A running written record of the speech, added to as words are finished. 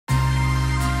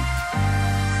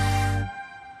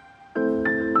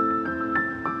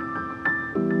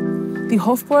The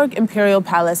Hofburg Imperial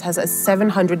Palace has a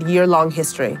 700-year-long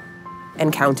history,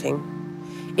 and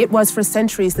counting. It was for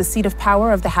centuries the seat of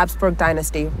power of the Habsburg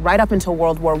dynasty, right up until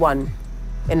World War I.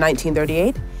 In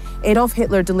 1938, Adolf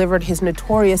Hitler delivered his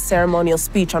notorious ceremonial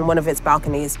speech on one of its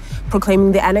balconies,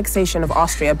 proclaiming the annexation of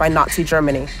Austria by Nazi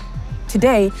Germany.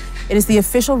 Today, it is the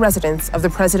official residence of the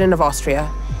President of Austria.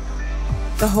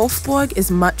 The Hofburg is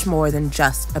much more than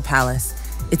just a palace.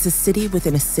 It's a city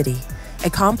within a city, a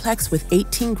complex with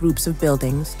 18 groups of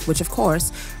buildings, which of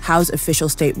course house official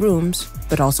state rooms,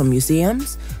 but also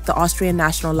museums, the Austrian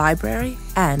National Library,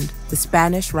 and the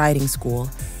Spanish Riding School.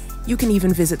 You can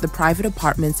even visit the private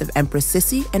apartments of Empress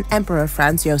Sissi and Emperor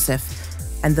Franz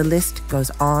Josef, and the list goes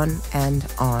on and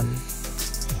on.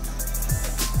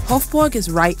 Hofburg is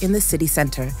right in the city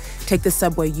center. Take the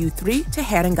subway U3 to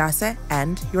Herrengasse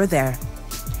and you're there.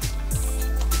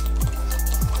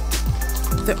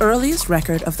 The earliest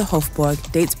record of the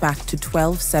Hofburg dates back to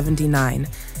 1279.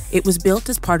 It was built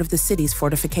as part of the city's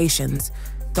fortifications.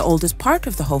 The oldest part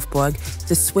of the Hofburg,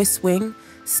 the Swiss wing,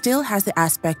 still has the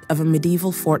aspect of a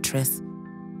medieval fortress.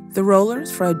 The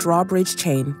rollers for a drawbridge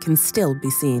chain can still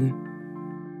be seen.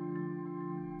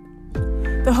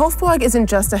 The Hofburg isn't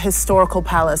just a historical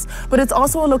palace, but it's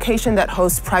also a location that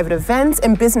hosts private events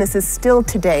and businesses still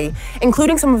today,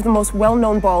 including some of the most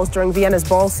well-known balls during Vienna's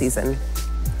ball season.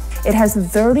 It has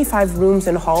 35 rooms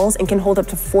and halls and can hold up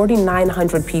to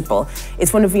 4,900 people.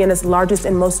 It's one of Vienna's largest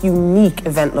and most unique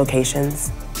event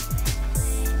locations.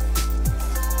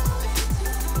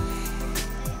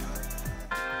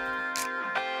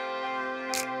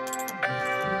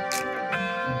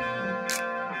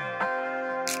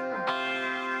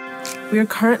 We are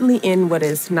currently in what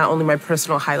is not only my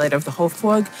personal highlight of the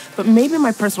Hofburg, but maybe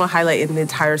my personal highlight in the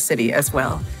entire city as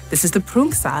well. This is the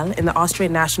Prunksaal in the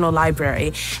Austrian National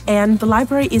Library. And the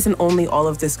library isn't only all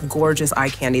of this gorgeous eye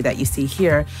candy that you see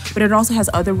here, but it also has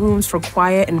other rooms for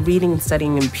quiet and reading and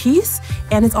studying in peace.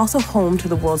 And it's also home to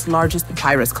the world's largest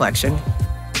papyrus collection.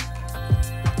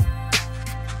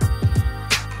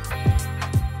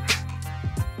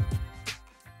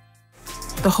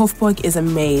 The Hofburg is a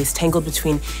maze tangled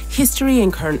between history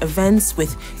and current events,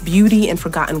 with beauty and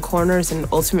forgotten corners, and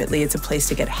ultimately it's a place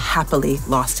to get happily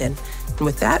lost in. And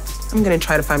with that, I'm going to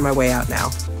try to find my way out now.